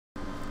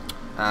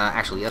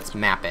Actually, let's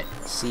map it.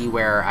 See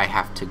where I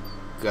have to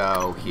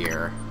go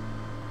here.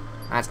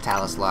 That's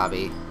Talos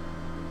Lobby.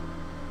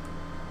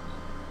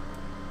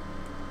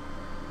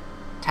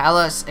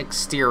 Talos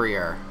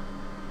Exterior.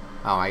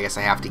 Oh, I guess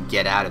I have to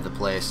get out of the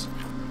place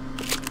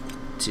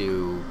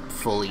to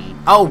fully...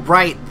 Oh,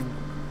 right!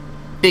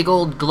 Big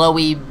old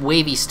glowy,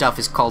 wavy stuff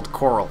is called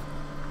coral.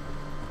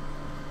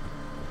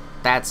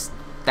 That's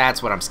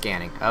what I'm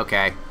scanning.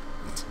 Okay.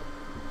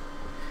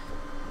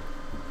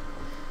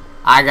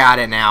 I got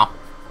it now.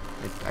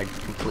 I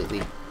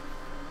completely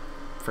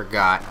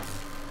forgot.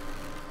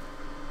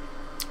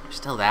 There's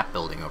still that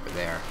building over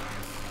there.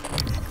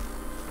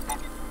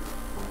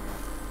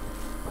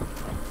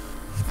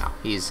 Oh,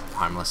 he's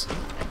harmless.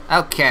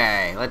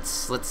 Okay,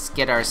 let's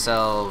get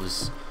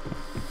ourselves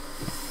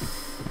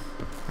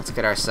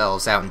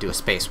out and do a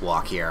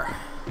spacewalk here.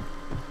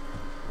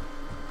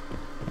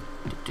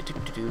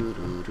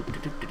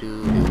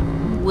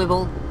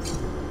 Wibble.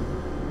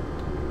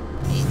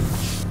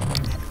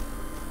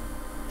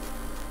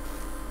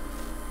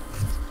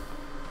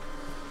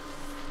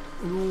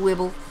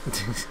 Wibble.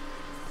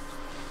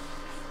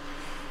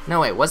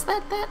 No, wait, was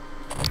that?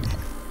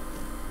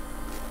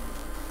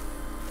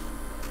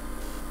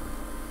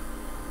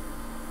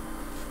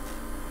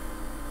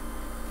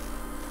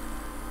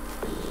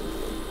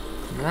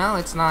 Well,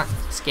 it's not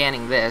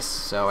scanning this,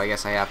 so I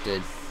guess I have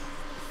to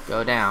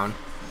go down.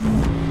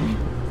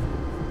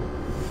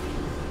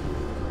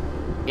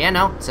 Yeah,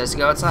 no, it says to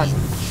go outside.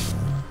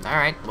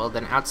 Alright, well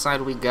then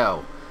outside we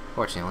go.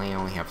 Fortunately, I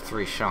only have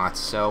 3 shots,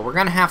 so we're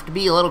gonna have to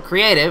be a little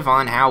creative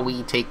on how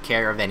we take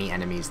care of any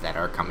enemies that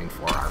are coming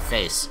for our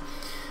face.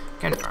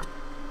 Confirm.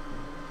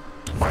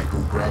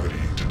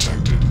 Microgravity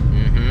detected.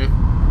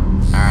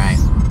 Alright.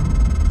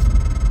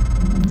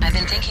 I've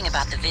been thinking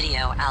about the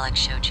video Alex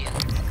showed you.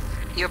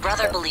 Your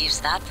brother believes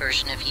that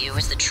version of you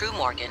is the true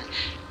Morgan.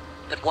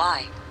 But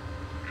why?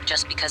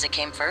 Just because it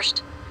came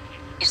first?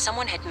 If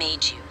someone had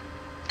made you,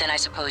 then I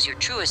suppose your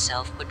truest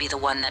self would be the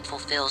one that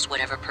fulfills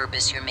whatever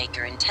purpose your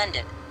maker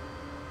intended.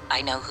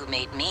 I know who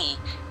made me,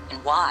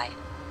 and why.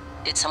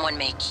 Did someone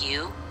make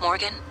you,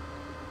 Morgan?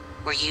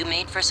 Were you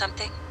made for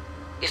something?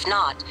 If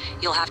not,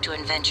 you'll have to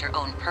invent your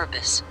own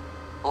purpose.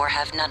 Or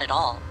have none at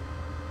all.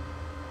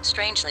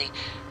 Strangely,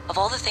 of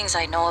all the things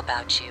I know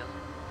about you,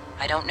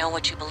 I don't know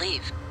what you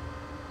believe.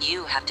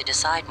 You have to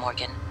decide,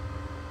 Morgan.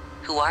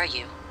 Who are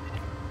you?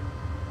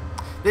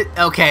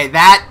 Okay,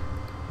 that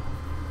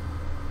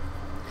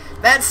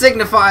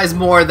signifies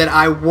more that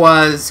I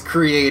was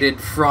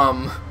created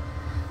from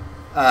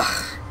a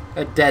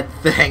dead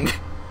thing.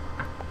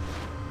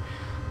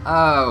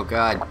 Oh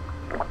god.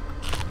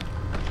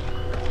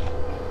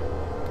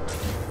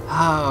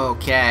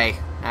 Okay,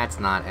 that's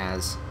not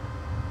as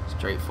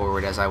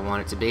straightforward as I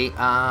want it to be.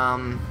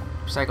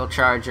 Cycle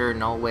Charger,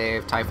 Null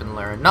Wave, Typhon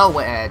Lure, Null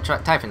Wave,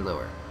 Typhon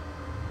Lure.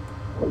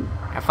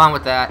 Have fun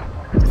with that.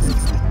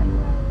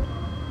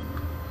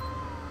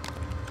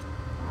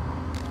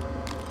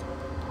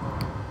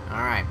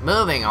 Alright,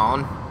 moving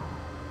on.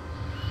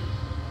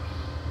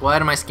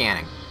 What am I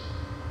scanning?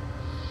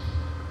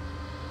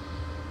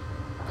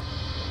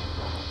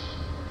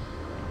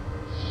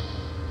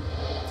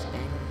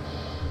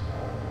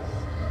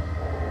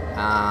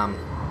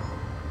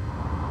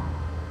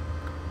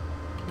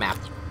 Map.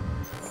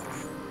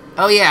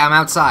 Oh yeah, I'm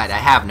outside. I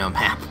have no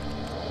map.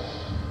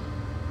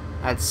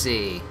 Let's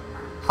see.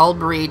 Hull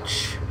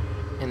breach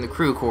in the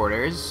crew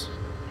quarters.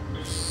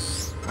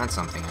 That's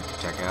something I could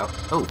check out.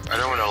 Oh. I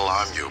don't want to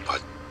alarm you,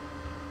 but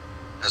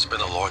there's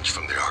been a launch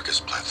from the Argus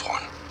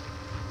platform.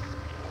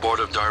 Board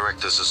of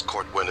Directors has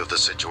caught wind of the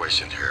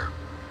situation here.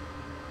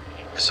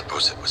 I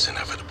suppose it was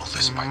inevitable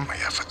despite my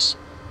efforts.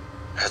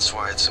 That's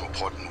why it's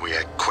important we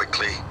act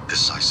quickly,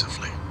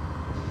 decisively.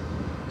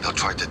 They'll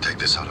try to take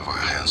this out of our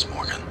hands,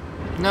 Morgan.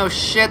 No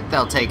shit,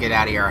 they'll take it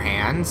out of your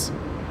hands.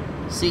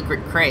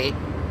 Secret crate.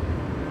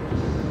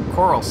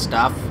 Coral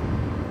stuff.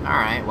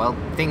 Alright, well,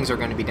 things are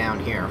going to be down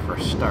here for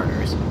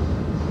starters.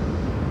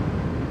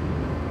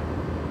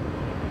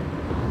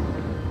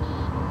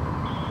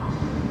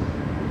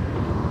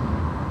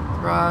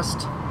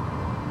 Thrust.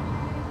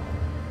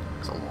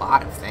 There's a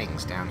lot of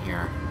things down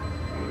here.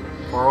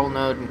 Coral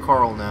node and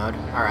coral node.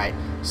 Alright,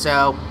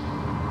 so...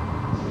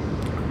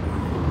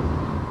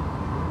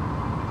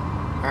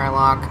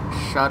 airlock,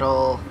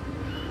 shuttle...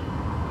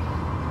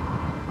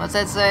 what's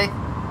that say?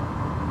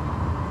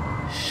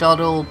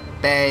 Shuttle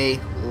bay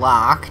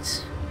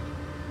locked.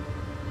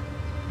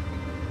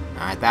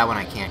 Alright, that one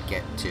I can't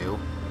get to.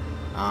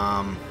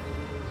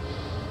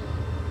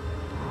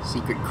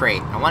 Secret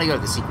crate. I want to go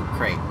to the secret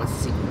crate. What's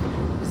the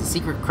secret? Is the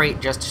secret crate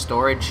just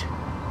storage?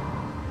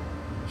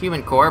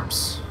 Human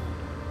corpse.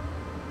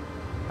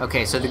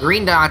 Okay, so the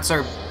green dots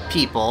are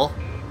people.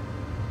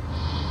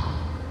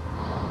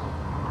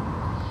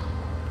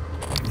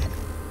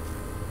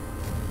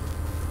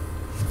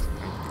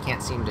 I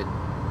can't seem to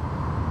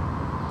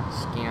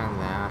scan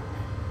that.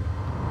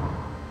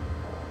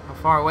 How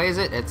far away is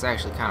it? It's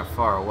actually kind of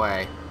far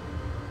away.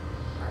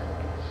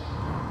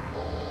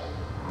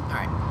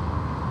 Alright.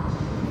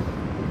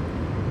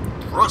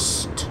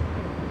 Thrust!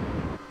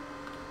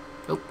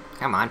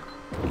 Come on.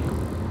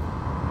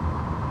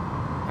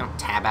 Don't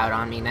tab out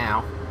on me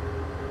now.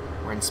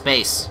 We're in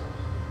space.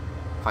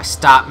 If I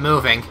stop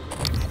moving,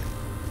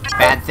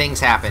 bad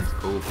things happen.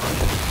 Ooh.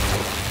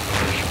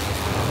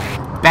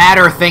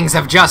 Badder things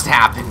have just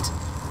happened,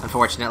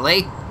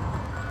 unfortunately.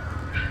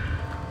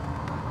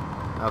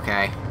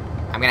 Okay.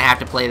 I'm gonna have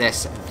to play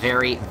this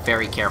very,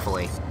 very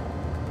carefully.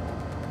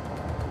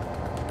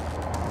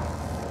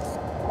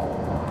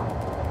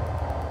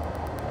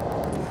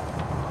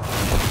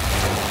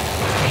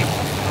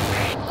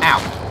 Ow.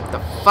 The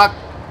fuck?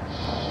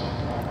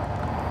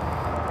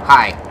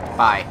 Hi.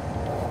 Bye.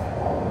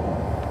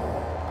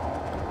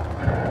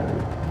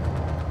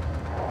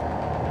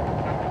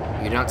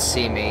 You don't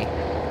see me.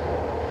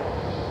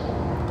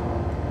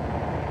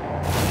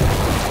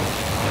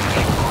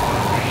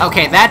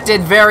 Okay, that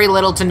did very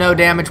little to no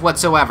damage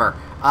whatsoever.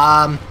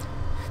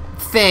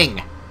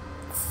 Thing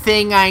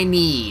I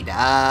need.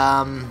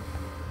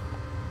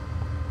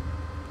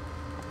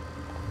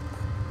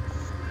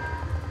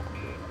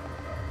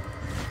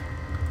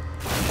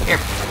 Here,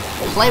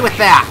 play with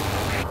that.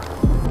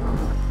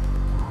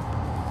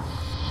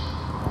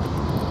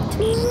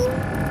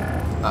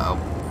 Uh-oh.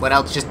 What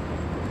else? Just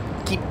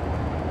keep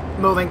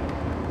moving.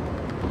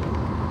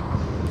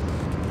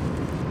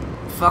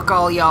 Fuck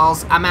all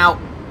y'alls. I'm out.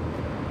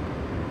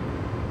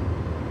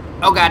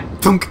 Oh god.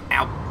 Thunk.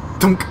 Ow.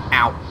 Thunk.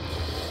 Ow.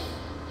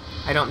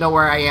 I don't know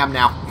where I am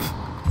now.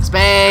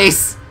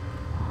 Space!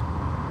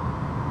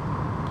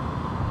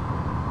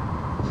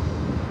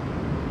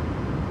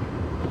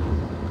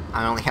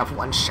 I only have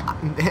one shot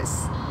in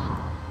this.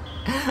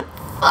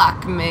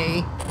 Fuck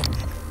me.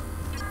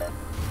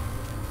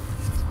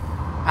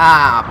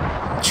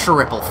 Ah,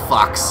 triple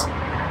fucks.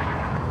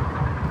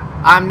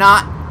 I'm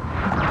not...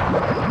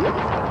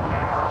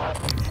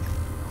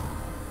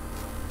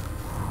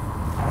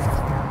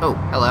 Oh,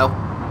 hello.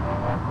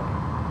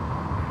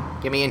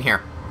 Get me in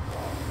here.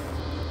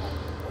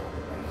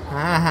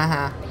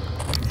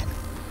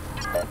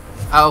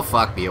 Oh,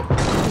 fuck you.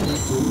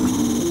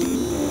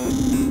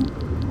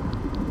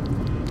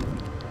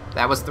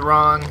 That was the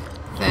wrong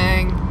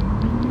thing.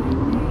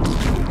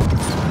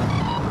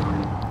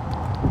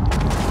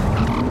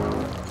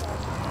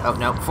 Oh,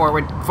 no.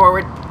 Forward,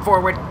 forward,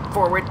 forward,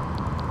 forward.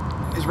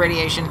 There's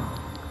radiation.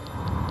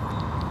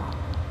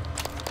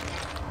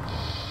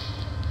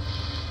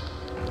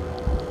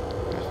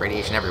 There's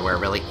radiation everywhere,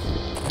 really.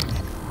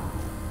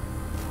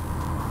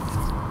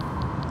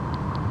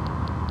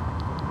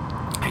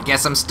 I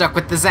guess I'm stuck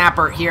with the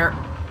zapper here.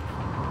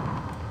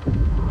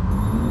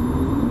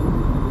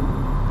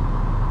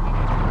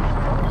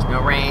 There's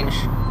no range.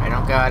 I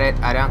don't got it.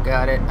 I don't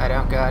got it. I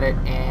don't got it.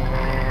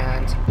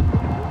 And...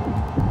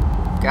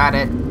 got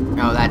it.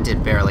 No, that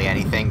did barely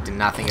anything. Did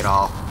nothing at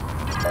all.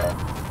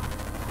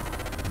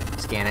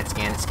 Scan it,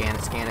 scan it, scan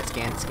it, scan it,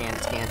 scan it, scan it,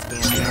 scan it, scan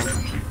it, scan it.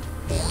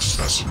 More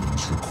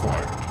specimens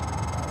required.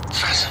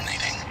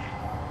 Fascinating.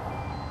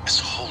 It's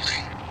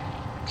holding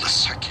the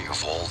psyche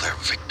of all their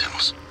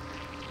victims.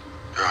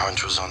 Your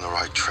hunch was on the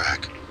right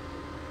track.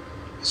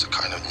 It's a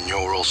kind of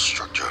neural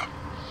structure.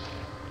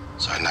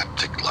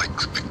 Synaptic-like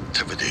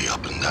activity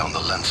up and down the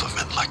length of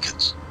it, like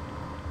it's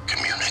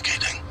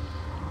communicating.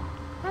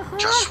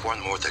 Just one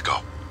more to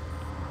go.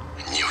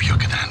 I knew you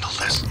could handle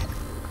this.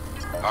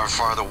 Our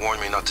father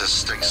warned me not to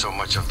stake so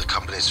much of the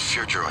company's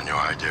future on your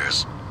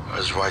ideas. I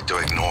was right to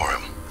ignore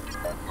him.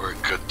 We're a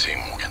good team,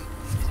 Morgan.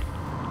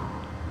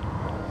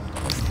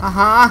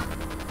 Uh-huh.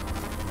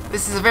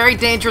 This is a very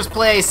dangerous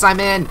place I'm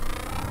in.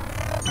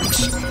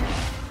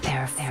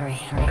 They're very...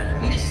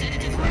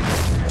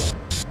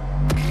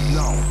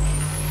 No.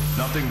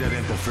 Nothing that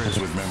interferes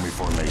with memory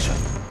formation.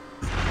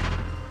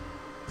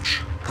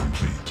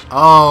 Complete.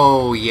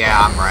 Oh, yeah,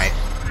 I'm right.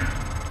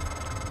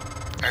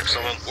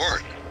 Excellent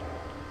work.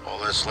 All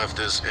that's left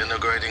is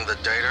integrating the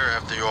data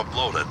after you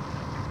upload it.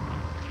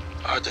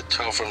 Hard to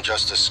tell from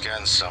just a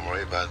scan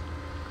summary, but...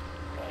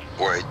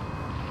 wait.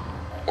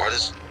 What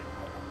is...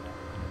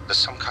 there's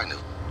some kind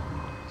of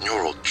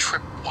neural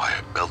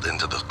tripwire built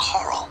into the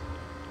coral.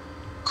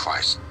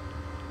 Christ.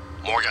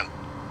 Morgan,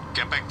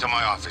 get back to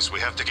my office. We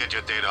have to get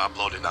your data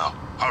uploaded now.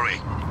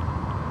 Hurry.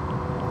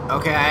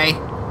 Okay.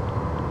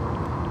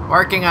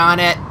 Working on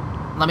it.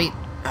 Let me...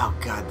 oh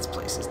god, this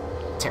place is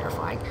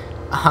terrifying.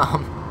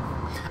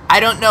 I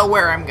don't know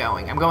where I'm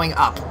going. I'm going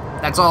up.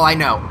 That's all I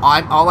know.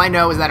 All I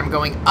know is that I'm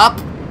going up,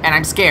 and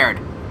I'm scared.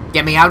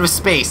 Get me out of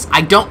space.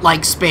 I don't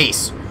like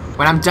space.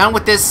 When I'm done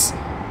with this,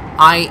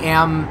 I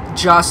am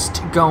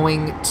just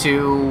going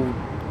to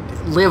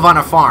live on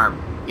a farm.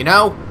 You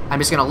know? I'm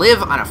just going to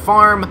live on a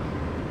farm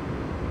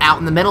out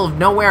in the middle of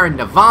nowhere in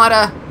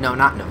Nevada. No,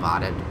 not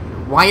Nevada.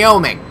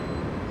 Wyoming.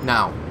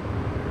 No.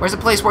 Where's a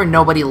place where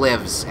nobody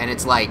lives, and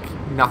it's like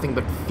nothing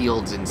but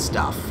fields and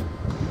stuff?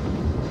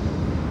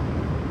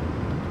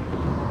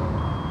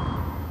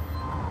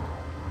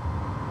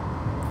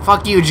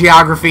 Fuck you,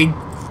 geography.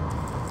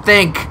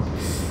 Think.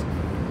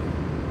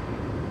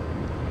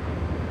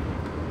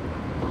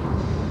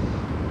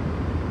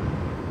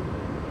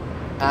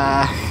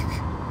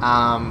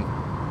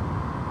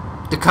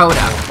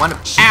 Dakota. One of...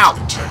 ow!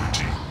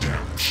 Integrity damaged.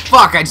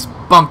 Fuck, I just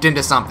bumped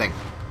into something.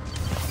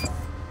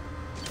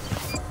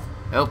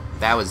 Oh,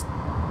 that was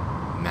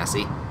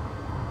messy.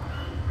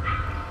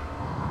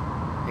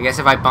 I guess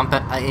if I bump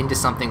into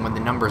something when the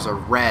numbers are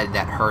red,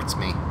 that hurts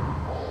me.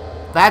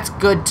 That's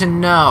good to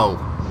know.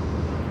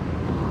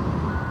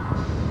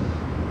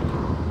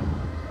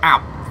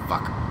 Ow.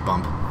 Fuck.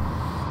 Bump.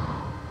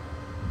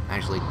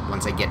 Actually,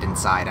 once I get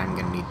inside, I'm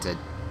gonna need to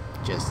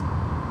just...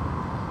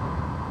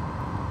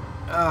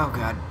 Oh,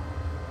 God.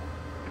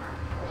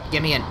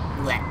 Give me a...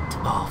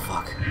 Oh,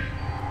 fuck.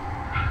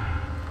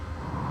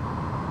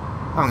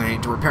 I'm gonna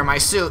need to repair my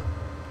suit.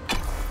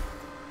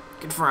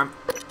 Confirm.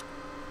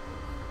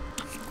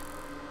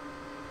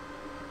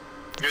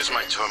 Use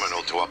my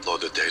terminal to upload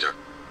the data.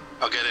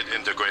 I'll get it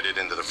integrated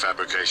into the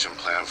fabrication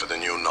plan for the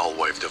new null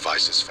wave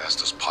device as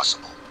fast as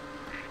possible.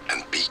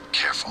 And be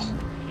careful.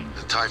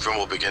 The Typhon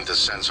will begin to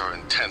sense our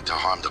intent to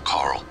harm the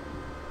Coral.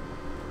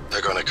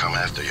 They're gonna come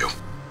after you.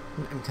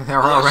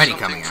 They're already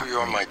coming after after you. Something for you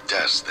on me. my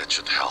desk that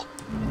should help.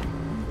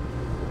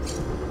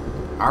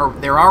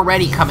 They're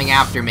already coming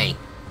after me.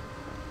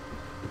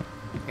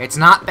 It's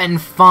not been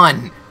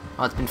fun.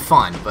 Well, it's been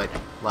fun, but,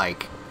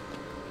 like...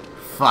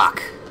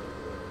 Fuck.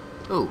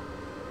 Ooh.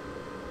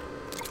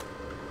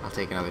 I'll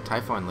take another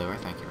Typhon lure,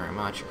 thank you very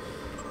much.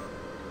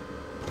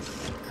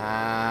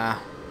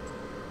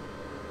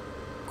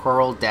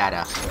 Coral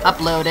data.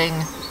 Uploading.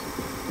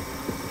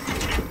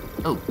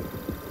 Ooh.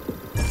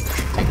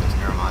 Take those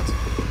neuromods.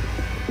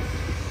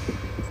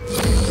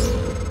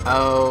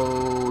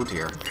 Oh,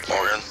 dear.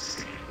 Morgan,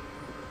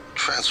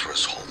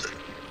 transfers hold it.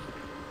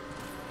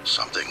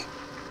 Something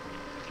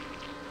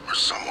or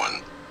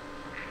someone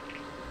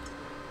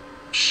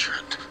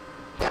should.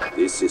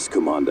 This is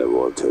Commander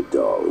Walter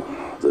Dahl.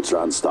 The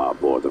TranStar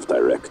Board of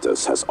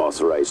Directors has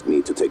authorized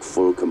me to take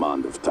full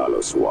command of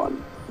Talos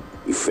 1,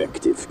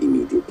 effective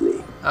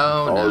immediately.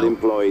 Oh, no. All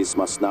employees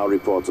must now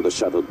report to the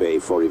shuttle bay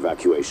for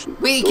evacuation.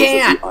 We Those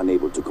can't! of you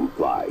unable to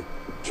comply,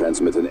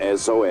 transmit an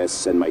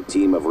SOS and my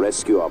team of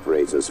rescue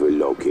operators will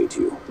locate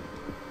you.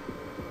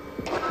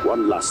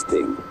 One last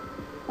thing.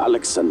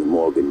 Alex and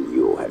Morgan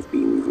Yu have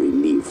been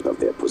relieved of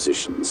their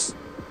positions.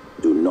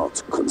 Do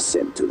not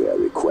consent to their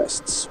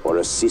requests or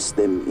assist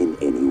them in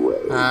any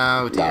way.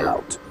 Oh, dear. Dial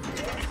out.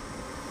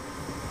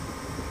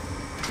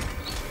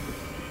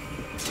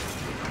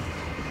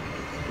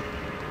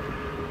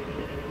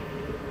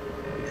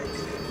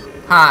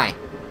 Hi.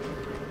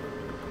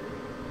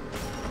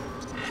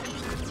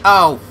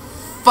 Oh,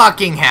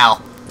 fucking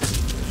hell.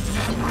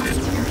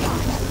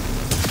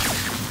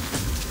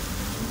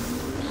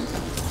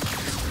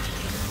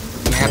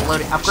 I have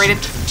upgraded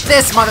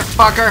this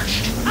motherfucker.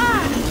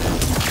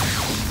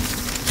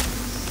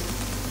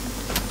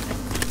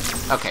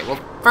 Okay, well,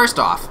 first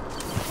off,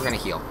 we're gonna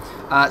heal.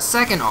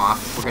 Second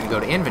off, we're gonna go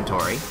to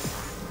inventory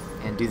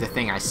and do the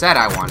thing I said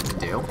I wanted to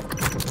do.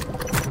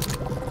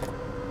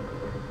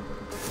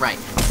 Right.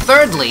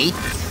 Thirdly,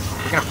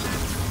 we're gonna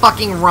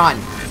fucking run.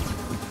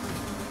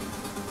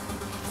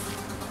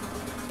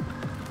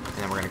 And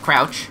then we're gonna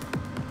crouch.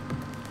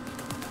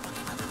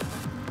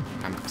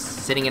 I'm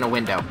sitting in a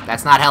window.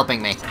 That's not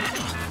helping me.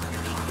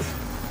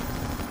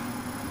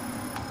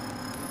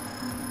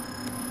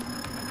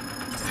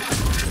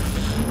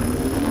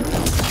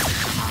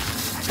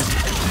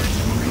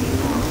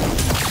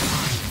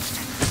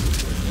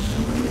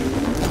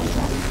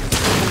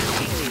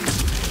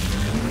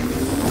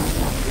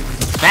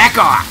 Back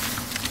off!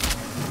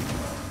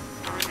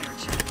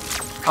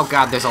 Oh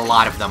god, there's a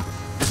lot of them.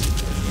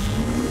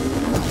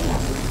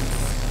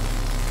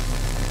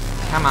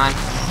 Come on.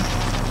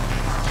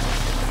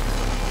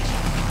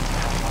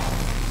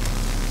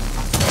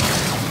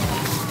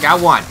 Got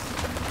one.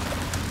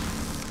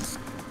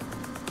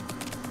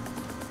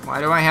 Why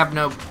do I have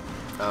no...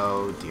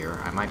 Oh dear,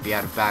 I might be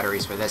out of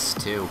batteries for this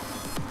too.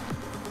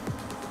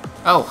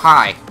 Oh,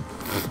 hi.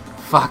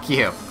 Fuck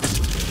you.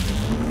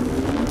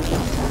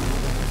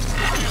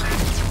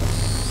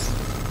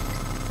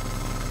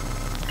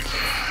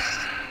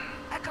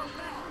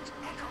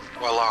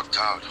 We're locked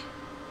out.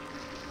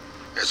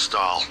 It's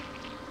Dahl.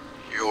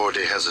 He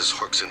already has his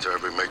hooks into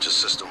every major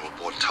system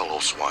aboard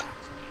Talos 1.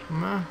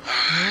 I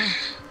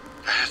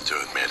have to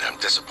admit, I'm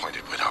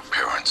disappointed with our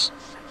parents.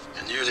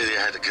 And usually they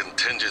had a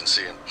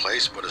contingency in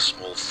place, but a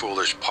small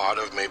foolish part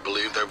of me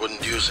believed they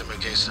wouldn't use him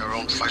against their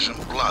own flesh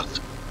and blood.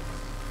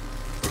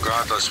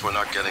 Regardless, we're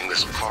not getting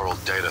this Coral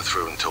data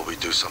through until we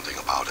do something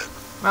about it.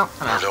 Well,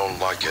 I don't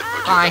like it,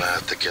 but Bye. you're gonna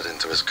have to get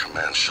into his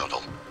command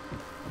shuttle.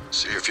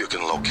 See if you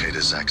can locate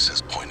his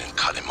access point and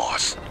cut him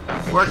off.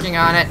 Working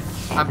on it.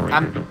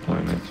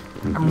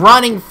 I'm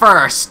running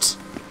first.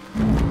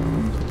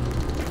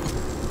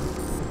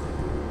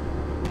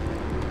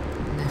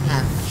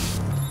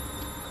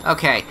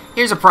 Okay,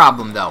 here's a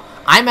problem though.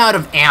 I'm out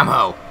of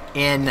ammo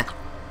in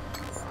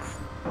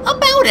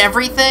about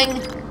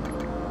everything.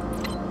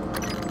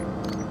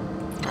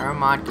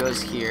 Neuromod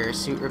goes here.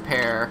 Suit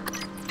repair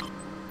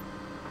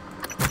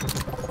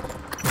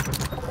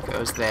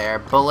goes there.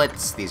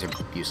 Bullets. These are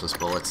useless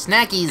bullets.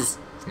 Snackies.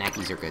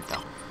 Snackies are good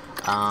though.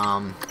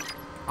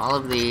 All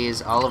of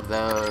these, all of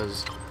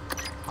those,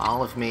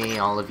 All of me,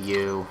 all of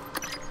you,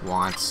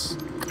 wants...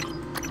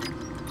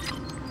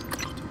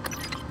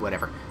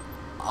 whatever.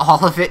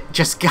 All of it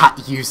just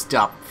got used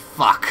up.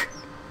 Fuck.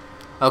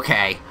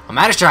 Okay, I'm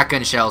out of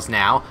shotgun shells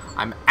now.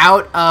 I'm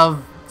out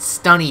of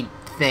stunny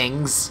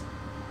things.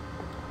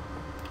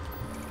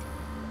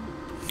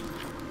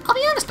 I'll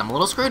be honest, I'm a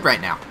little screwed right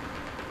now.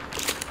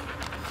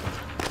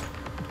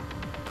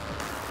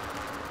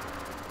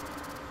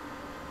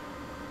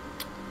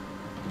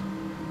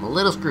 I'm a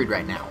little screwed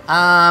right now.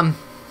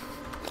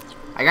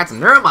 I got some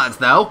neuromods,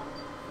 though.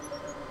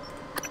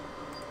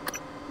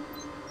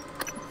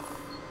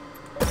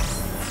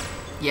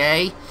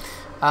 Yay.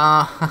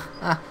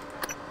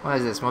 What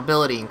is this?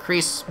 Mobility.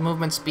 Increase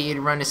movement speed,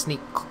 run to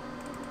sneak...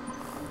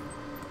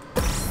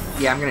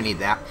 Yeah, I'm gonna need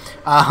that.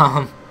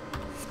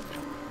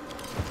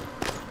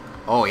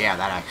 Oh yeah,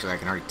 that actually, I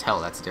can already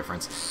tell that's a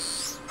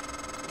difference.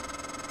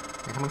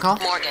 Incoming call?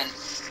 Morgan,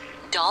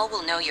 Dahl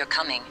will know you're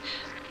coming.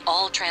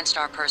 All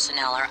TranStar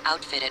personnel are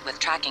outfitted with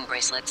tracking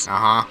bracelets.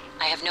 Uh-huh.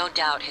 I have no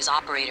doubt his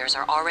operators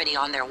are already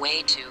on their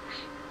way to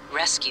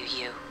rescue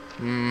you.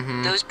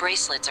 Mm-hmm. Those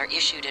bracelets are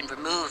issued and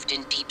removed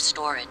in deep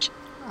storage.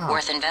 Oh.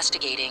 Worth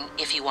investigating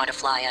if you want to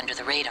fly under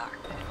the radar.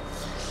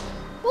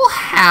 Well,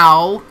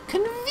 how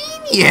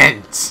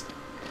convenient!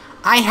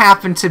 I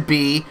happen to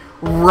be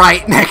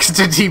right next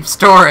to deep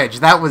storage.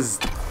 That was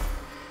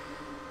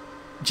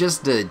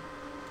just a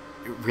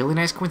really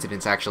nice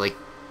coincidence, actually.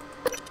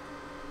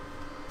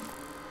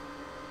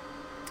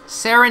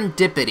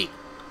 Serendipity.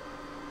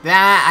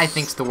 That, I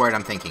think's the word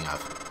I'm thinking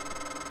of.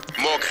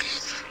 Morgan,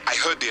 I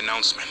heard the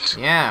announcement.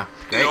 Yeah,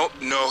 great.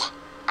 No,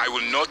 I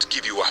will not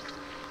give you up.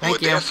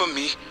 Thank you are you. there for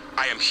me.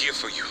 I am here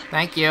for you.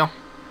 Thank you.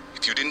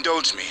 If you'd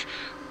indulge me,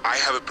 I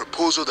have a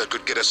proposal that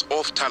could get us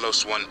off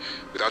Talos 1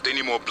 without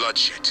any more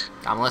bloodshed.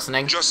 I'm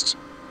listening. Just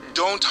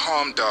don't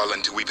harm Dahl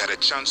until we've had a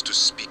chance to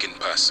speak in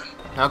person.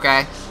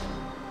 Okay.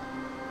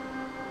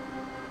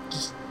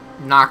 Just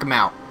knock him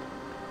out.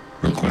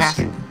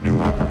 Requesting new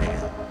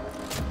operator.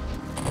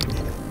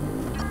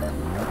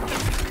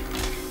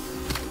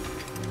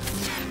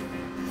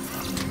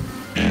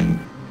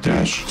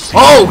 N-C.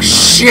 Oh,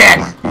 shit!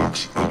 Black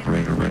box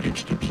operator ready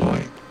to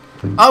deploy.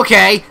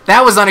 Okay,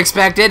 that was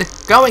unexpected.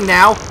 Going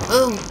now.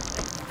 Ooh.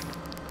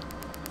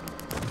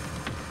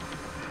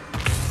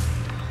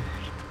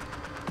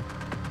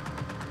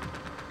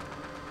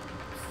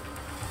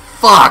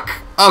 Fuck.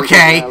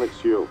 Okay.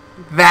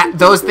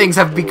 Those things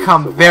have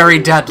become very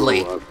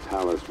deadly. Of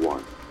Talos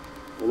 1.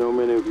 I know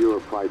many of you are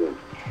frightened,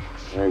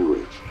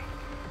 angry.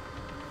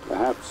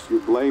 Perhaps you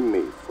blame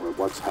me for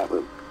what's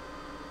happened,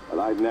 but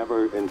I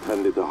never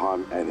intended to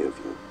harm any of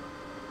you.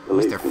 At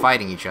least they're Believe me,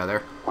 fighting each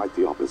other. quite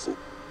the opposite.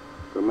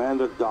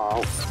 Commander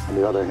Dahl, on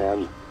the other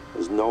hand,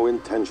 has no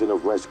intention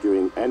of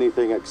rescuing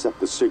anything except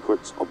the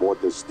secrets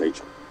aboard this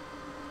station.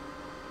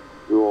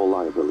 You're all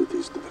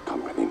liabilities to the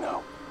company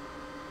now.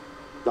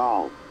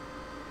 Dahl,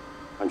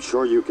 I'm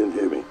sure you can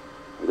hear me.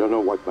 I don't know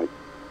what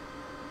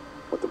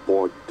the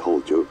board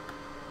told you,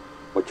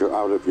 but you're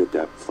out of your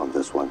depth on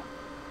this one.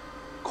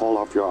 Call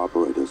off your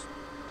operators,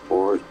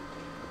 or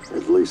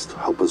at least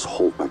help us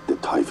hold back the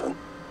Typhon.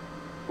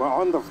 We're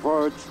on the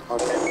verge of...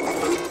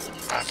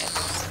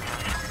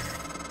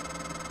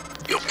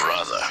 Your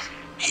brother,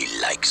 he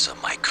likes a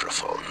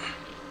microphone,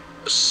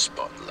 a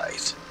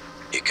spotlight.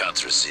 He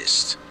can't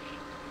resist,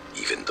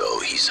 even though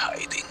he's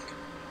hiding.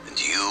 And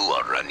you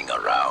are running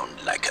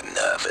around like a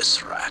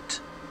nervous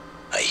rat.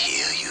 I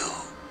hear you,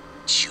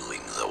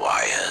 chewing the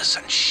wires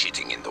and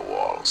shitting in the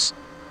walls.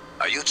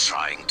 Are you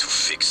trying to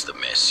fix the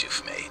mess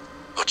you've made,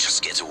 or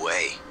just get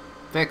away?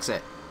 Fix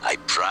it. I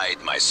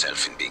pride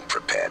myself in being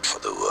prepared for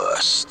the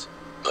worst.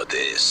 But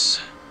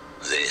this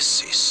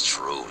is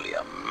truly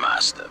a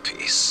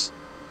masterpiece.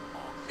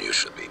 You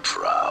should be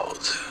proud.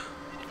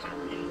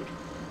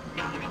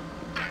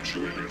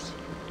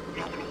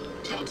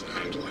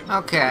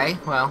 Okay,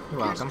 well, you're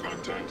welcome.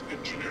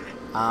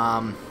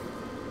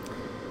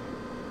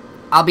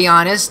 I'll be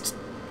honest,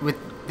 with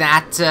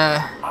that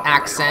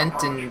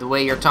accent and the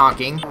way you're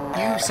talking,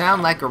 you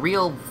sound like a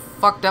real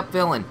fucked up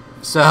villain.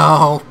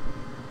 So,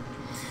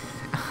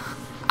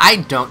 I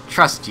don't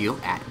trust you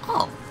at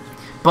all.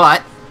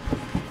 But,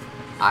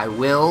 I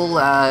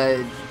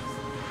will,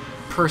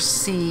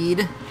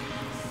 proceed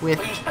with...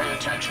 Please pay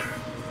attention.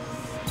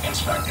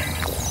 Inspecting.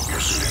 Your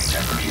suit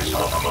integrity is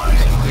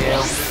compromised.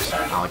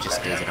 Oh, it just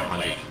stays at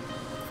 100.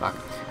 Fuck.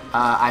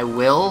 I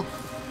will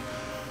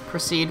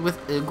proceed with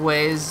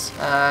Uguay's,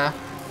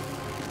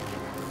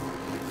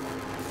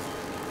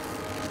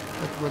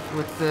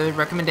 with the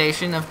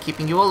recommendation of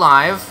keeping you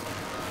alive.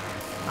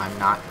 I'm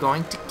not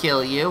going to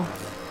kill you.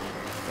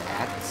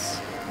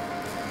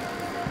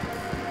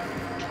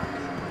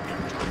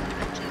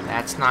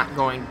 That's not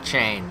going to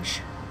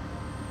change.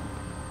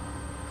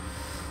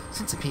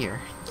 Since I'm here,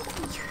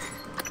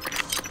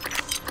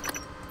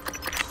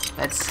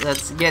 let's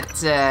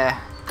get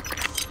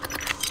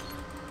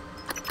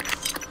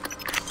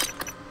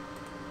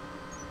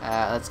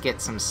let's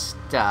get some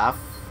stuff.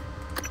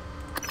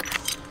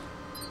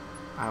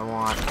 I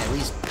want at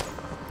least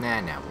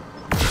no.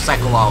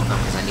 recycle all of them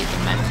because I need the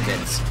metal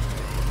bits.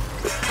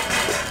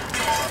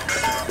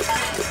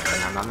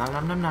 Nom nom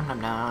nom nom nom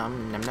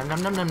nom nom nom nom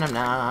nom nom nom nom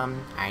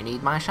nom. I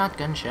need my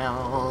shotgun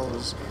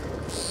shells.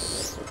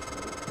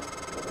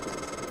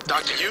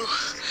 Dr. Yu?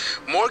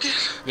 Morgan?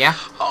 Yeah?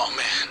 Oh,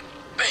 man.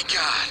 Thank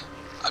God.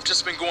 I've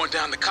just been going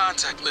down the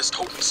contact list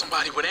hoping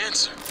somebody would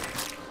answer.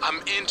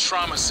 I'm in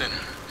Trauma Center.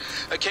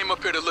 I came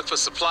up here to look for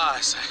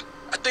supplies.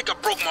 I think I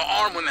broke my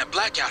arm when that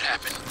blackout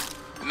happened.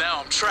 Now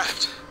I'm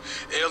trapped.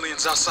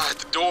 Aliens outside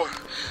the door.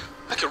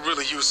 I could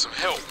really use some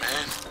help,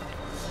 man.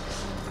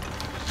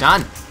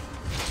 Done.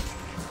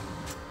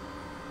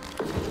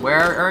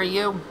 Where are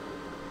you?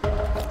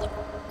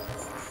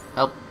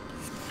 Oh.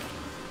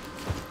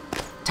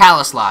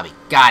 Talos lobby.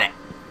 Got it.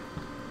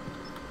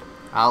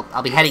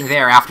 I'll be heading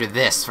there after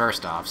this,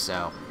 first off,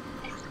 so.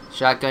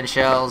 Shotgun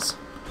shells.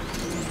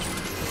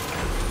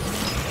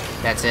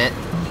 That's it.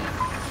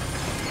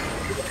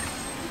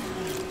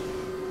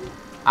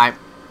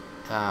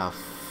 Oh,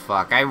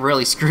 fuck. I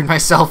really screwed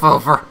myself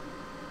over.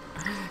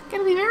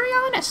 Gonna be very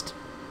honest.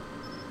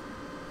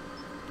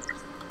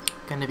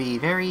 Gonna be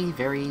very,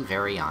 very,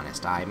 very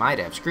honest. I might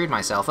have screwed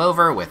myself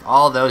over with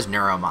all those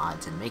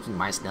neuromods and making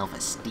myself a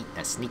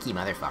sneaky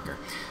motherfucker.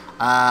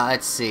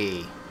 Let's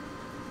see.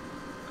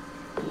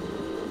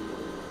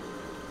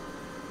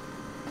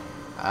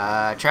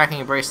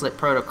 Tracking bracelet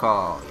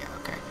protocol. Yeah,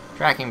 okay.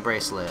 Tracking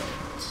bracelet.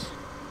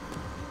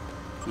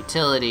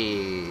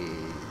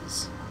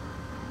 Utilities.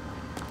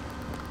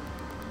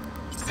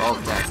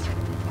 Vault deck.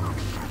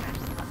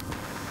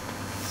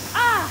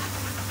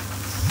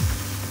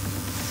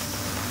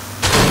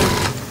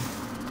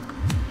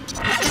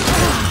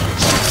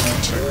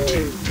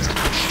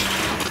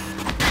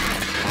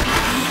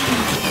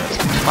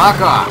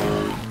 Fuck off.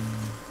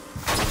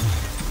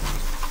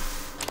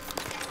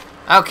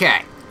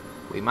 Okay.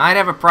 We might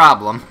have a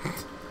problem.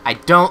 I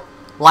don't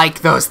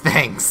like those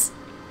things.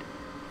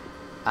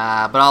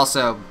 But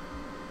also,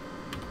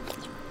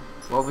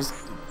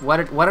 what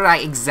did I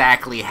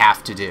exactly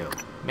have to do?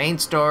 Main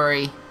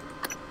story,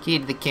 key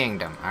to the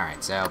kingdom.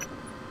 Alright, so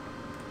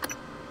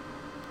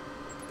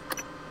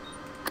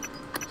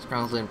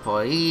disgruntled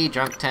employee,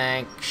 drunk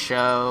tank,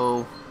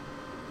 show,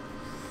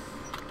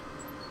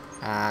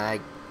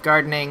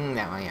 gardening.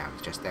 That one, yeah, it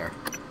was just there.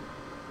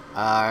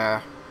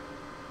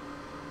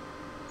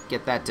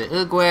 Get that to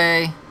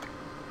Uguay.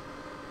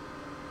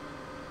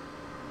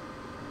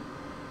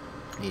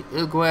 Need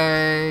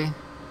Uguay.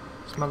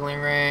 Smuggling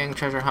ring,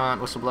 treasure hunt,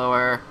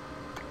 whistleblower.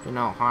 Do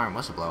no harm,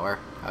 whistleblower.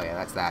 Oh yeah,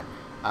 that's that.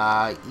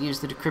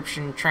 Use the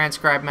decryption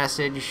transcribe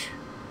message.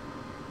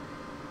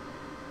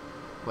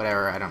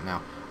 Whatever, I don't know.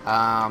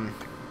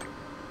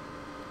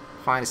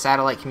 Find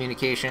satellite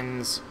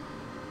communications.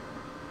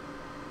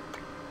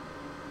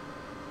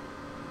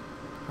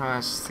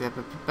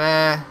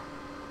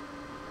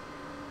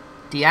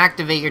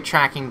 Deactivate your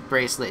tracking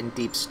bracelet in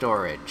deep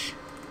storage.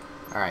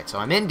 Alright, so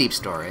I'm in deep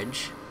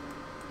storage.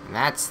 And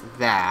that's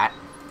that.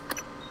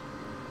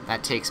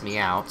 That takes me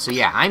out. So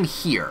yeah, I'm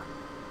here.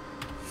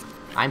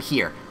 I'm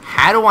here.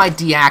 How do I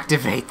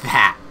deactivate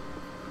that?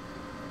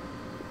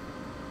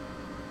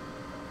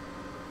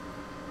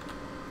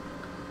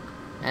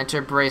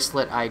 Enter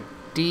bracelet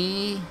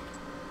ID.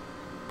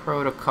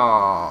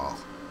 Protocol.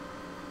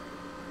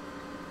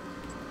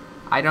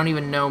 I don't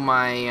even know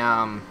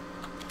my,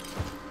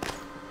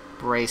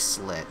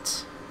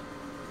 bracelet.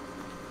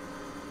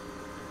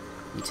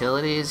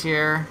 Utilities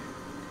here.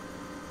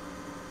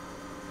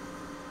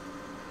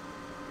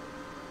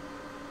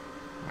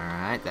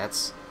 Alright,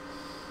 that's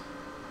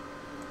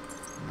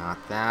not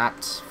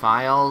that.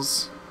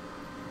 Files.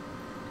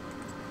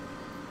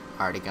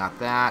 Already got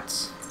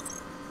that.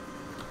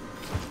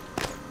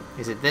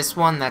 Is it this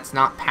one that's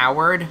not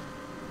powered?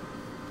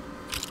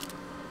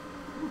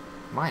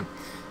 Mine.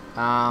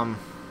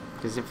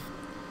 Because if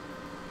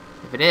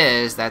it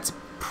is, that's a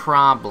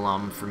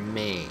problem for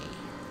me.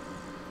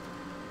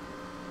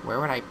 Where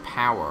would I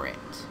power it?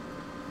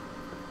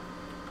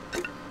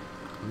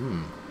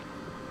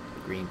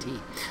 Green tea.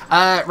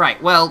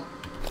 Right, well,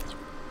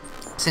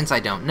 since I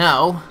don't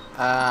know,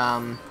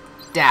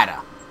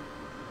 data.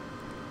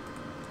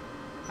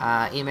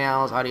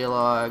 Emails, audio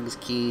logs,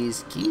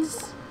 keys,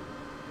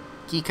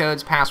 key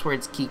codes,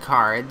 passwords, key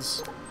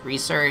cards,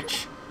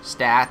 research,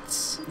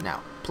 stats,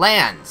 no.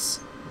 Plans!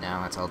 No,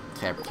 that's all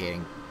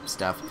fabricating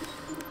stuff.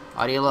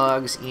 Audio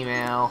logs,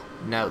 email,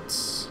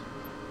 notes.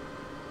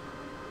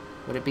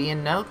 Would it be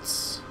in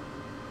notes?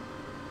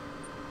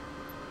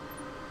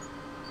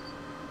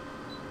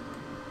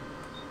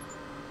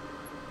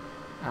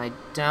 I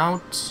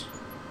don't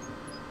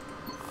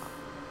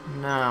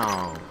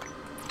know.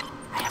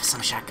 I have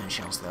some shotgun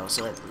shells though,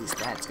 so at least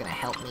that's gonna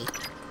help me.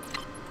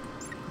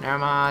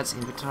 Neuromods,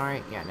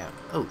 inventory, yeah, no.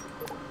 Oh,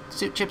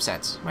 suit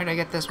chipsets. Where did I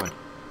get this one?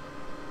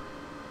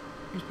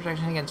 Here's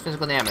protection against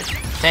physical damage.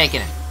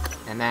 Taking it.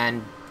 And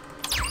then,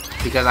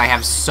 because I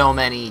have so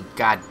many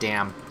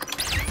goddamn...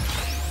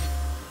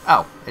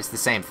 Oh, it's the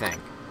same thing.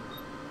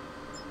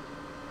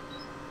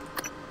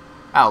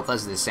 Oh,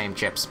 those are the same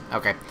chips.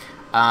 Okay.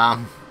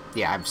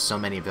 Yeah, I have so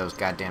many of those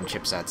goddamn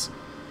chipsets.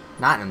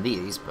 Not in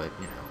these, but,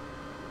 you know.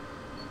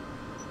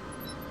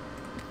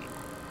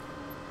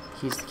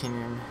 He's the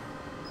canyon.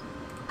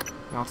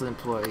 Melted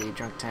employee,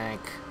 drunk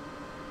tank.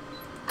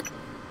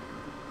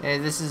 Hey,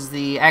 this is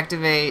the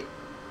activate.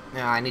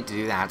 No, I need to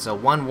do that. So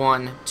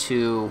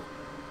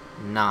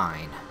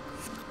 1129.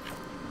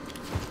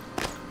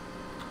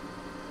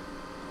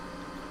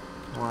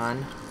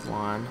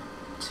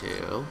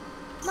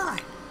 1129.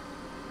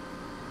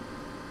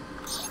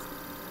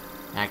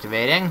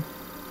 Activating.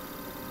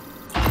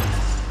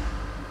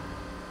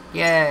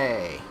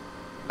 Yay!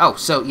 Oh,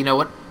 so you know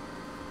what?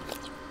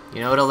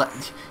 You know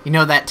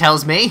what that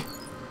tells me?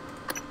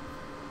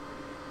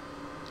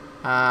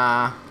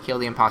 Kill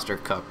the imposter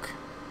cook.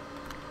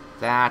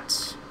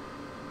 That.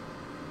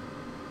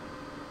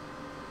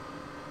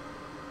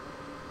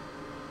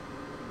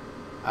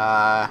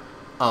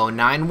 Oh,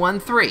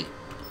 913.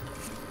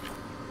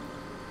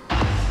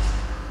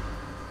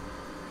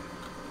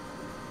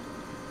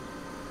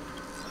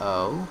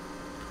 Oh,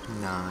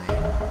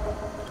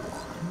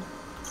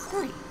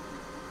 913.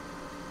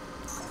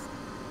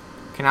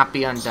 Cannot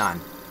be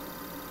undone.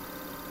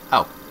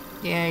 Oh,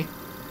 yay.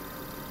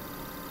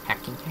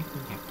 Hacking,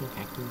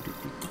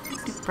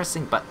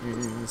 pressing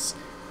buttons.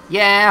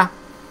 Yeah!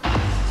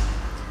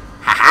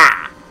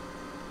 Haha!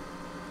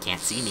 Can't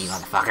see me,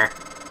 motherfucker.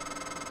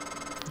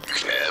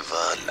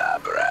 Clever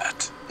lab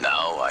rat.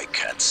 Now I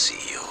can't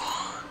see you.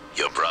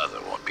 Your brother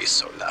won't be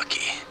so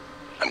lucky.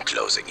 I'm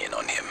closing in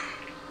on him.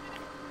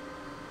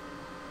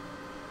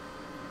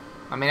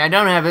 I mean, I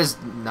don't have his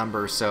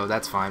number, so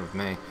that's fine with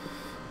me.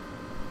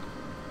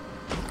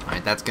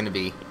 Alright, that's gonna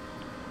be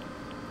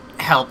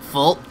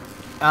helpful.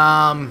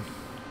 Alright,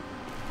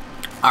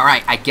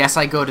 I guess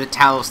I go to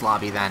Talos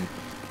lobby then,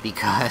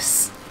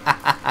 because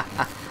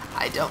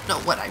I don't know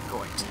what I'm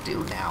going to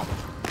do now.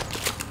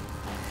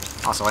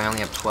 Also, I only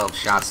have 12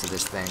 shots to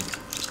this thing.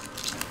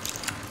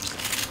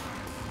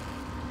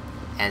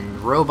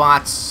 And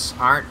robots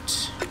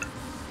aren't...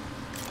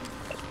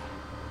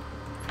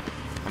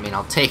 I mean,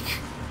 I'll take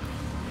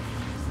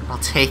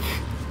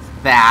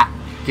that.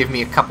 Give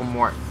me a couple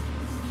more.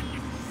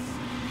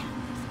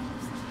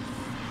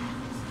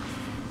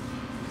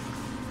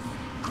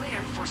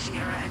 Cleared for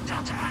Sierra and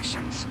Delta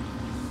actions.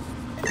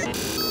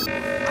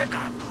 I've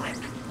got a blip.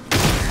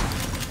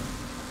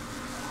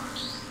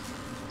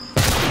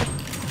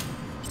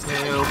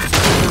 2,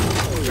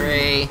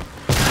 3,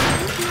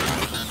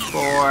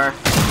 4.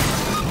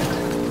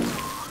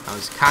 That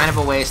was kind of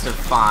a waste of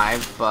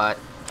 5, but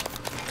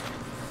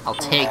I'll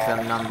take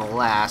them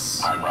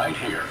nonetheless. I'm right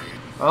here.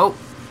 Oh!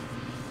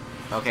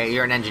 Okay,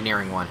 you're an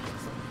engineering one.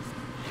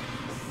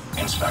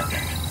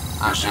 Inspecting.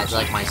 I'd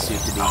like my suit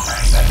to be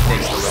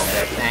fixed a little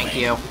bit. Thank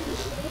you.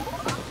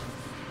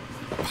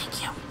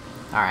 Thank you.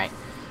 Alright,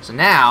 so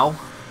now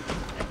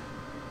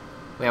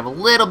we have a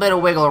little bit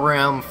of wiggle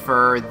room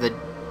for the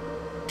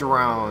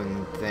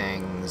drone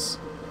things.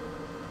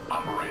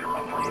 Operator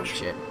approach.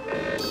 Shit.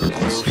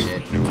 Oh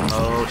shit.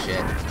 Oh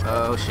shit.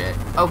 Oh shit.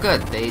 Oh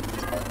good, they...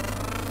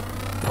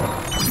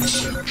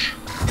 Research.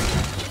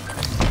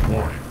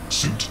 Warning.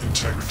 Suit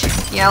integrity.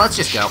 Yeah, let's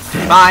just go.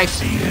 Bye.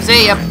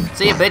 See ya.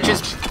 See ya,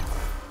 bitches.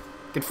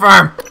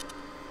 Confirm.